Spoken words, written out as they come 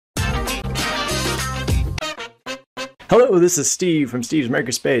Hello, this is Steve from Steve's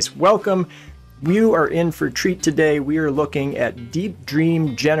Makerspace. Welcome. You are in for a treat today. We are looking at Deep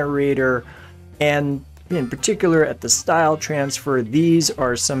Dream Generator and in particular at the style transfer. These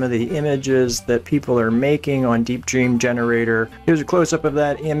are some of the images that people are making on Deep Dream Generator. Here's a close-up of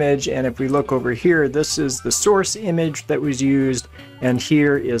that image, and if we look over here, this is the source image that was used, and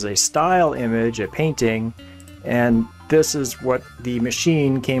here is a style image, a painting, and this is what the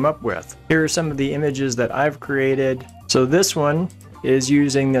machine came up with. Here are some of the images that I've created. So this one is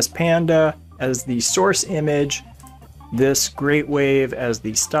using this panda as the source image, this great wave as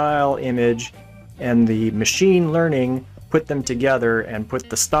the style image, and the machine learning put them together and put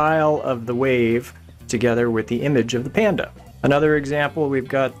the style of the wave together with the image of the panda. Another example, we've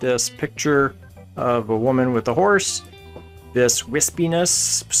got this picture of a woman with a horse, this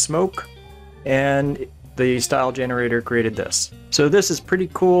wispiness, smoke, and the style generator created this. So this is pretty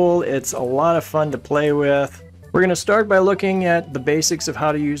cool. It's a lot of fun to play with. We're going to start by looking at the basics of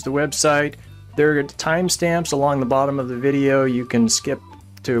how to use the website. There are timestamps along the bottom of the video. You can skip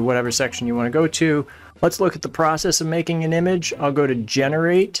to whatever section you want to go to. Let's look at the process of making an image. I'll go to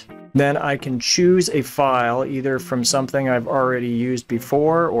Generate. Then I can choose a file either from something I've already used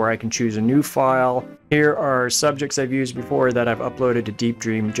before, or I can choose a new file. Here are subjects I've used before that I've uploaded to Deep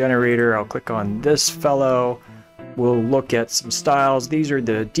Dream Generator. I'll click on this fellow. We'll look at some styles. These are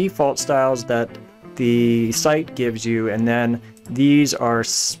the default styles that the site gives you, and then these are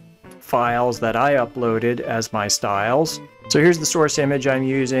files that I uploaded as my styles. So here's the source image I'm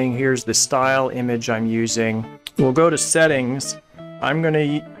using. Here's the style image I'm using. We'll go to settings. I'm going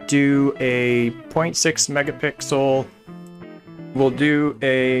to do a 0.6 megapixel. We'll do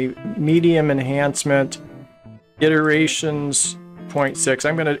a medium enhancement, iterations 0.6.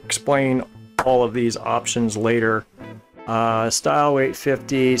 I'm going to explain all of these options later. Style weight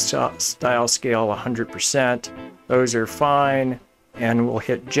 50, style scale 100%. Those are fine. And we'll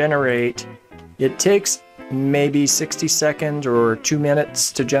hit generate. It takes maybe 60 seconds or 2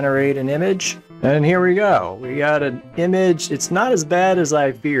 minutes to generate an image. And here we go. We got an image. It's not as bad as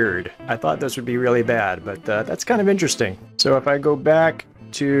I feared. I thought this would be really bad, but that's kind of interesting. So if I go back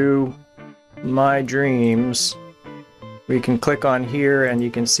to my dreams, we can click on here and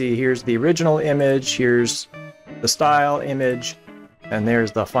you can see here's the original image, here's the style image, and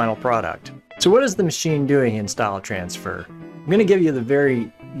there's the final product. So what is the machine doing in style transfer? I'm going to give you the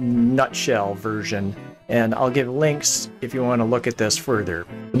very nutshell version, and I'll give links if you want to look at this further.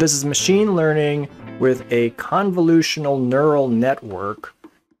 This is machine learning with a convolutional neural network.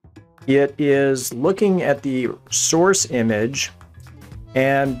 It is looking at the source image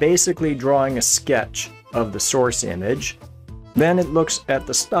and basically drawing a sketch of the source image. Then it looks at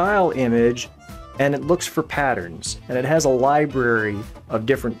the style image and it looks for patterns, and it has a library of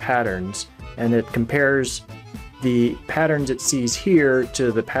different patterns, and it compares the patterns it sees here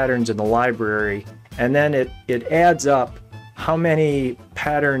to the patterns in the library, and then it adds up how many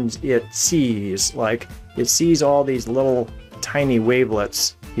patterns it sees. Like, it sees all these little tiny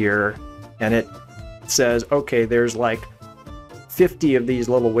wavelets here, and it says, okay, there's like 50 of these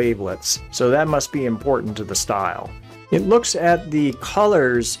little wavelets, so that must be important to the style. It looks at the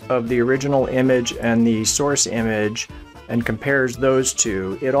colors of the original image and the source image and compares those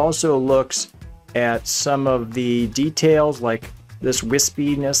two. It also looks at some of the details, like this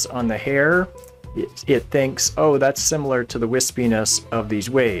wispiness on the hair. It thinks, oh, that's similar to the wispiness of these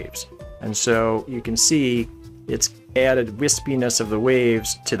waves. And so you can see it's added wispiness of the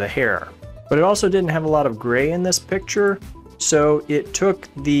waves to the hair. But it also didn't have a lot of gray in this picture, so it took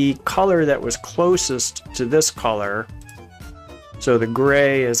the color that was closest to this color. So the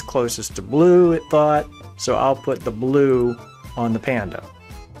gray is closest to blue, it thought, so I'll put the blue on the panda.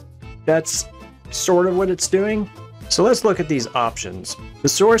 That's sort of what it's doing. So let's look at these options. The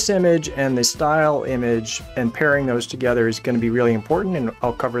source image and the style image, and pairing those together is going to be really important, and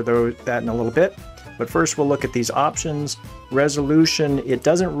I'll cover that in a little bit. But first we'll look at these options. Resolution, it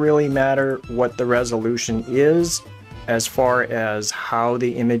doesn't really matter what the resolution is as far as how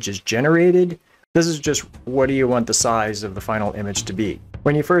the image is generated. This is just, what do you want the size of the final image to be?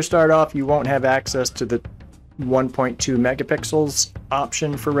 When you first start off, you won't have access to the 1.2 megapixels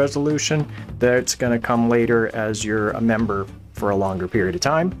option for resolution. That's going to come later as you're a member for a longer period of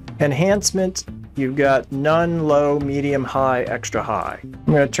time. Enhancement, you've got none, low, medium, high, extra high.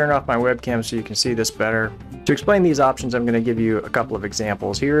 I'm going to turn off my webcam so you can see this better. To explain these options, I'm going to give you a couple of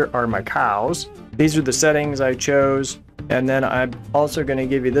examples. Here are my cows. These are the settings I chose. And then I'm also going to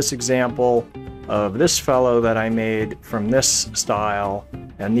give you this example of this fellow that I made from this style,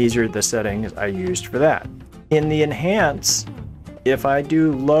 and these are the settings I used for that. In the enhance, if I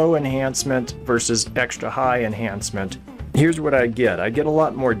do low enhancement versus extra high enhancement, here's what I get. I get a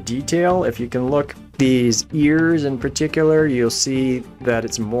lot more detail. If you can look these ears in particular, you'll see that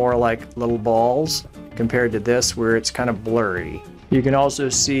it's more like little balls compared to this where it's kind of blurry. You can also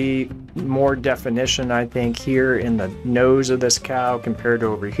see more definition, I think, here in the nose of this cow compared to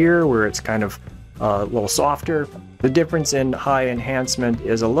over here where it's kind of a little softer. The difference in high enhancement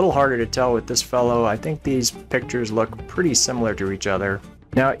is a little harder to tell with this fellow. I think these pictures look pretty similar to each other.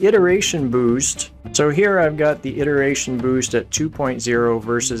 Now, iteration boost. So here I've got the iteration boost at 2.0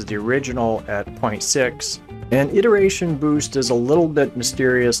 versus the original at 0.6. And iteration boost is a little bit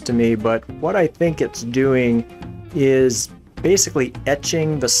mysterious to me, but what I think it's doing is basically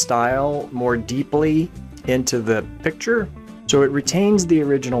etching the style more deeply into the picture. So it retains the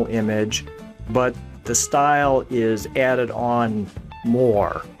original image, but the style is added on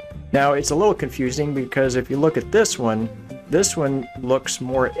more. Now it's a little confusing because if you look at this one looks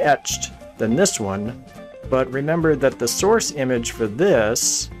more etched than this one, but remember that the source image for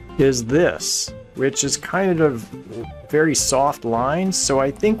this is this, which is kind of very soft lines. So I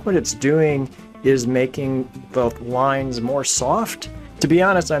think what it's doing is making the lines more soft. To be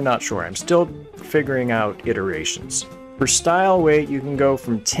honest, I'm not sure. I'm still figuring out iterations. For style weight, you can go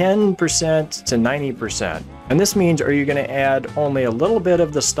from 10% to 90%. And this means, are you going to add only a little bit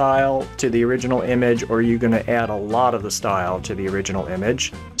of the style to the original image, or are you going to add a lot of the style to the original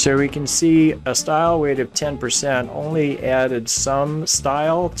image? So we can see a style weight of 10% only added some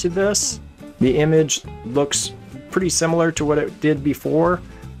style to this. The image looks pretty similar to what it did before,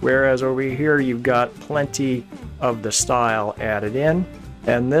 whereas over here you've got plenty of the style added in.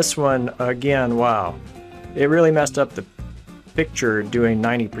 And this one, again, wow, it really messed up the picture doing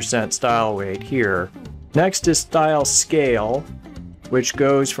 90% style weight here. Next is style scale, which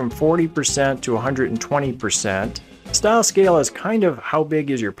goes from 40% to 120%. Style scale is kind of how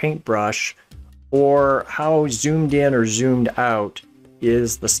big is your paintbrush, or how zoomed in or zoomed out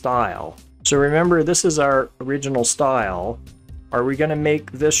is the style. So remember, this is our original style. Are we going to make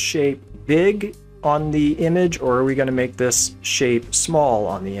this shape big on the image, or are we going to make this shape small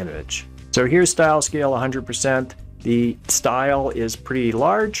on the image? So here's style scale 100%. The style is pretty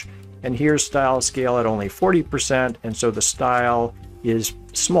large, and here's style scale at only 40%, and so the style is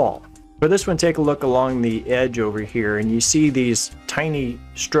small. For this one, take a look along the edge over here, and you see these tiny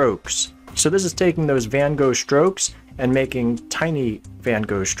strokes. So this is taking those Van Gogh strokes and making tiny Van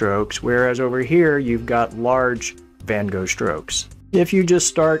Gogh strokes, whereas over here you've got large Van Gogh strokes. If you just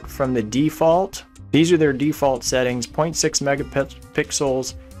start from the default, these are their default settings, 0.6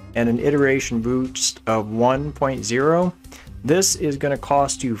 megapixels and an iteration boost of 1.0. This is going to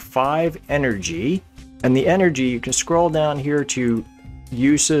cost you 5 energy, and the energy, you can scroll down here to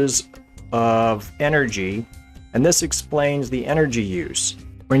uses of energy, and this explains the energy use.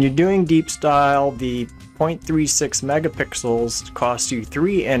 When you're doing deep style, the 0.36 megapixels costs you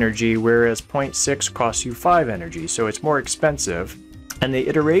 3 energy, whereas 0.6 costs you 5 energy, so it's more expensive. And the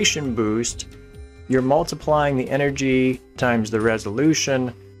iteration boost, you're multiplying the energy times the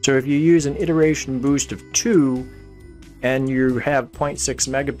resolution. So if you use an iteration boost of 2 and you have 0.6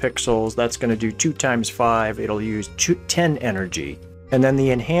 megapixels, that's going to do 2 times 5, it'll use 10 energy. And then the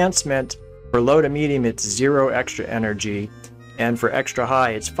enhancement, for low to medium, it's 0 extra energy, and for extra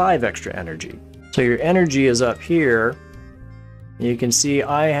high, it's 5 extra energy. So your energy is up here. You can see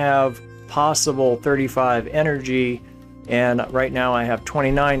I have possible 35 energy, and right now I have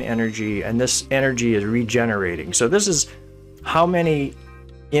 29 energy, and this energy is regenerating. So this is how many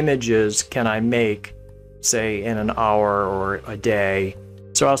images can I make, say, in an hour or a day.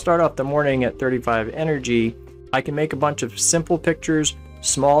 So I'll start off the morning at 35 energy. I can make a bunch of simple pictures,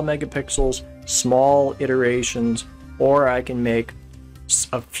 small megapixels, small iterations, or I can make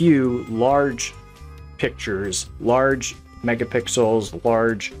a few large pictures, large megapixels,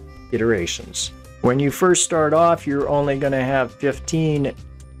 large iterations. When you first start off, you're only going to have 15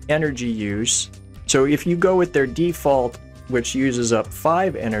 energy use. So if you go with their default, which uses up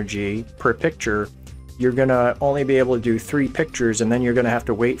 5 energy per picture, you're going to only be able to do 3 pictures, and then you're going to have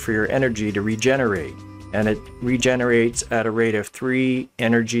to wait for your energy to regenerate. And it regenerates at a rate of 3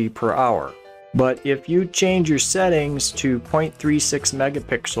 energy per hour. But if you change your settings to 0.36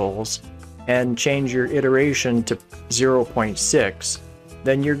 megapixels and change your iteration to 0.6,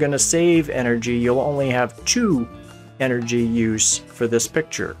 then you're going to save energy. You'll only have 2 energy use for this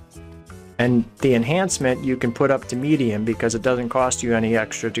picture. And the enhancement you can put up to medium because it doesn't cost you any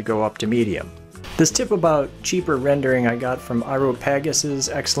extra to go up to medium. This tip about cheaper rendering I got from Pagis's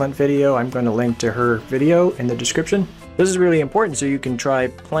excellent video. I'm going to link to her video in the description. This is really important so you can try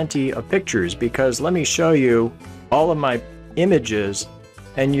plenty of pictures, because let me show you all of my images,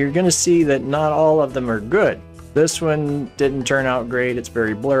 and you're going to see that not all of them are good. This one didn't turn out great. It's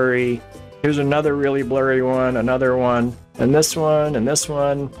very blurry. Here's another really blurry one, another one, and this one, and this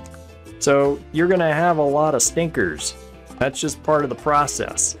one. So you're going to have a lot of stinkers. That's just part of the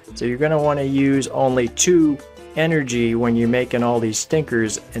process. So you're going to want to use only 2 energy when you're making all these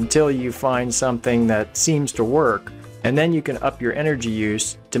stinkers until you find something that seems to work, and then you can up your energy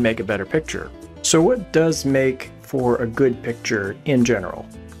use to make a better picture. So what does make for a good picture in general?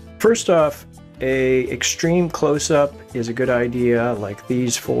 First off, a extreme close-up is a good idea, like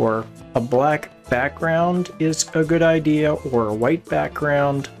these four. A black background is a good idea, or a white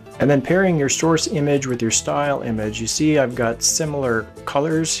background. And then pairing your source image with your style image, you see I've got similar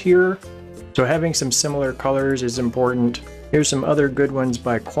colors here. So having some similar colors is important. Here's some other good ones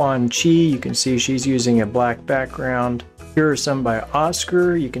by Quan Chi. You can see she's using a black background. Here are some by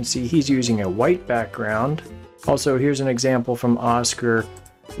Oscar. You can see he's using a white background. Also, here's an example from Oscar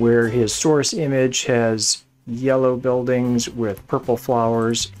where his source image has yellow buildings with purple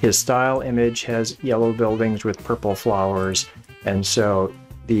flowers. His style image has yellow buildings with purple flowers. And so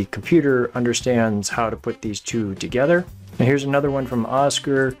the computer understands how to put these two together. And here's another one from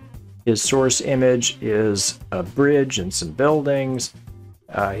Oscar. His source image is a bridge and some buildings.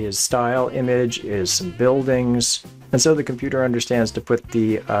 His style image is some buildings. And so the computer understands to put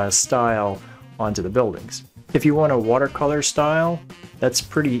the style onto the buildings. If you want a watercolor style, that's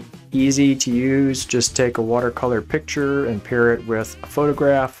pretty easy to use. Just take a watercolor picture and pair it with a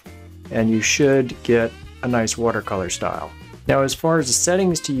photograph, and you should get a nice watercolor style. Now, as far as the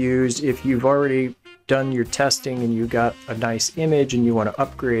settings to use, if you've already done your testing and you got a nice image and you want to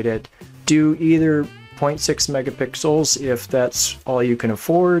upgrade it, do either 0.6 megapixels if that's all you can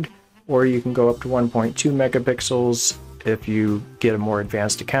afford, or you can go up to 1.2 megapixels if you get a more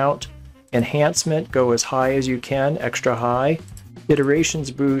advanced account. Enhancement, go as high as you can, extra high.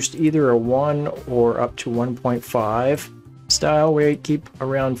 Iterations boost, either a 1 or up to 1.5. Style weight, keep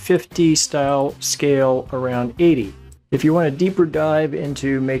around 50. Style scale around 80. If you want a deeper dive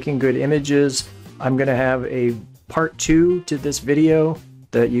into making good images, I'm going to have a part 2 to this video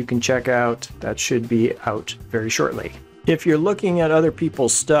that you can check out. That should be out very shortly. If you're looking at other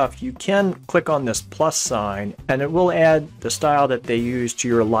people's stuff, you can click on this plus sign and it will add the style that they use to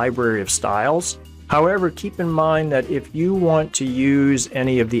your library of styles. However, keep in mind that if you want to use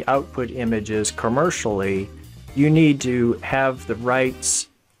any of the output images commercially, you need to have the rights,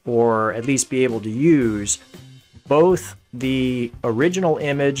 or at least be able to use both the original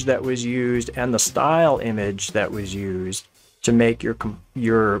image that was used and the style image that was used to make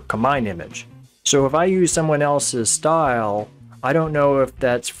your combined image. So if I use someone else's style, I don't know if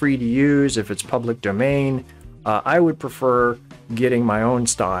that's free to use, if it's public domain. I would prefer getting my own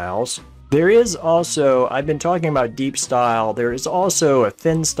styles. There is also, I've been talking about deep style, there is also a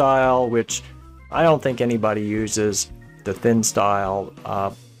thin style, which I don't think anybody uses, the thin style.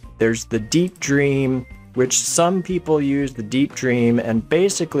 There's the Deep Dream, which some people use the Deep Dream, and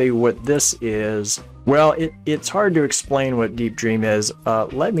basically what this is, well, it's hard to explain what Deep Dream is.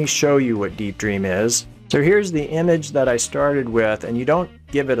 Let me show you what Deep Dream is. So here's the image that I started with, and you don't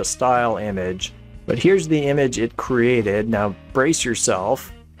give it a style image, but here's the image it created. Now brace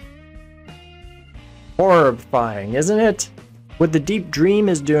yourself. Horrifying, isn't it? What the Deep Dream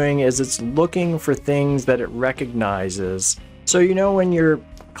is doing is it's looking for things that it recognizes. So you know when you're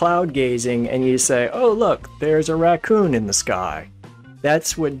cloud gazing and you say, oh look, there's a raccoon in the sky.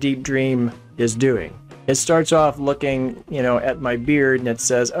 That's what Deep Dream is doing. It starts off looking, you know, at my beard and it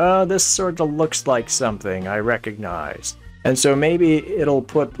says, oh, this sort of looks like something I recognize. And so maybe it'll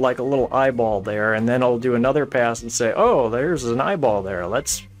put like a little eyeball there, and then it'll do another pass and say, oh, there's an eyeball there.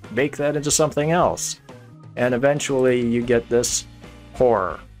 Let's make that into something else. And eventually you get this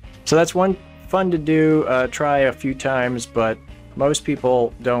horror. So that's one fun to do, try a few times, but most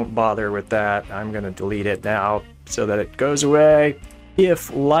people don't bother with that. I'm going to delete it now so that it goes away.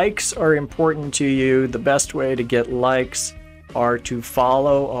 If likes are important to you, the best way to get likes are to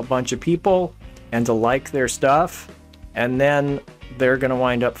follow a bunch of people and to like their stuff, and then they're going to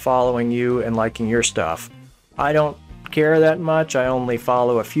wind up following you and liking your stuff. I don't care that much. I only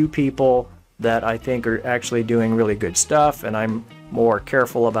follow a few people that I think are actually doing really good stuff, and I'm more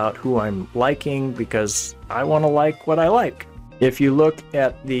careful about who I'm liking because I want to like what I like. If you look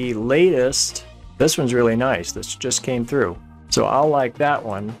at the latest, this one's really nice. This just came through. So I'll like that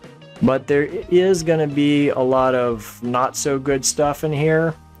one. But there is going to be a lot of not so good stuff in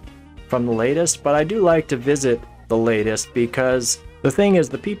here from the latest, but I do like to visit the latest because the thing is,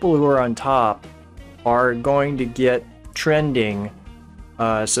 the people who are on top are going to get trending.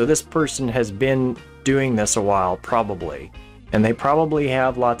 So this person has been doing this a while, probably. And they probably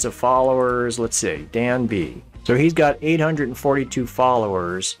have lots of followers. Let's see, Dan B. So he's got 842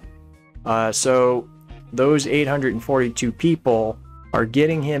 followers. So those 842 people are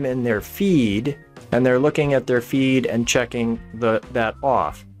getting him in their feed, and they're looking at their feed and checking that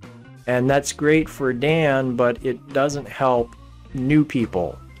off. And that's great for Dan, but it doesn't help new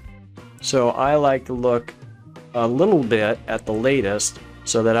people. So I like to look a little bit at the latest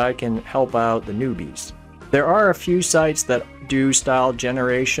so that I can help out the newbies. There are a few sites that do style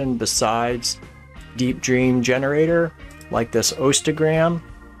generation besides Deep Dream Generator, like this Ostagram,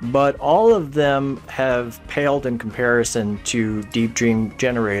 but all of them have paled in comparison to Deep Dream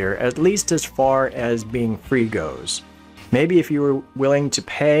Generator, at least as far as being free goes. Maybe if you were willing to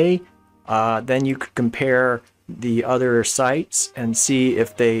pay, then you could compare the other sites and see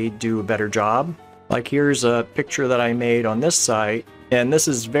if they do a better job. Like here's a picture that I made on this site, and this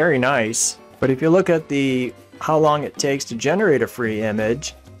is very nice, but if you look at how long it takes to generate a free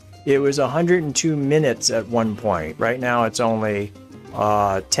image, it was 102 minutes at one point. Right now it's only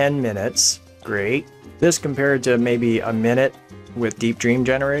 10 minutes. Great. This compared to maybe a minute with Deep Dream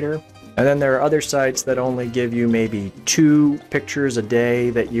Generator. And then there are other sites that only give you maybe 2 pictures a day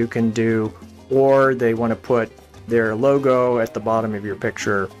that you can do, or they want to put their logo at the bottom of your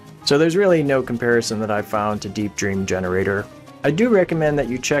picture. So there's really no comparison that I found to Deep Dream Generator. I do recommend that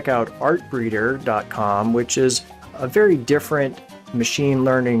you check out artbreeder.com, which is a very different machine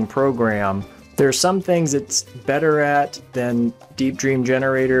learning program. There are some things it's better at than Deep Dream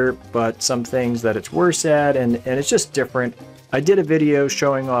Generator, but some things that it's worse at, and it's just different. I did a video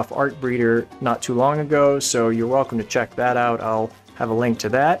showing off Artbreeder not too long ago, so you're welcome to check that out. I'll have a link to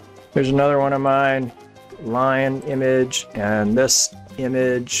that. There's another one of mine, lion image, and this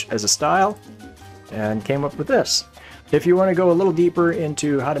image as a style, and came up with this. If you want to go a little deeper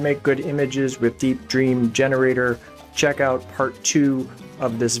into how to make good images with Deep Dream Generator, check out part 2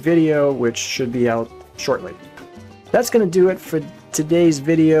 of this video, which should be out shortly. That's going to do it for today's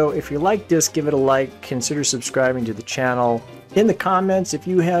video. If you like this, give it a like, consider subscribing to the channel. In the comments, if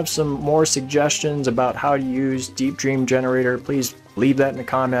you have some more suggestions about how to use Deep Dream Generator, please leave that in the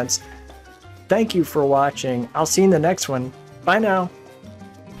comments. Thank you for watching. I'll see you in the next one. Bye now.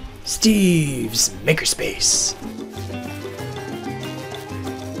 Steve's Makerspace.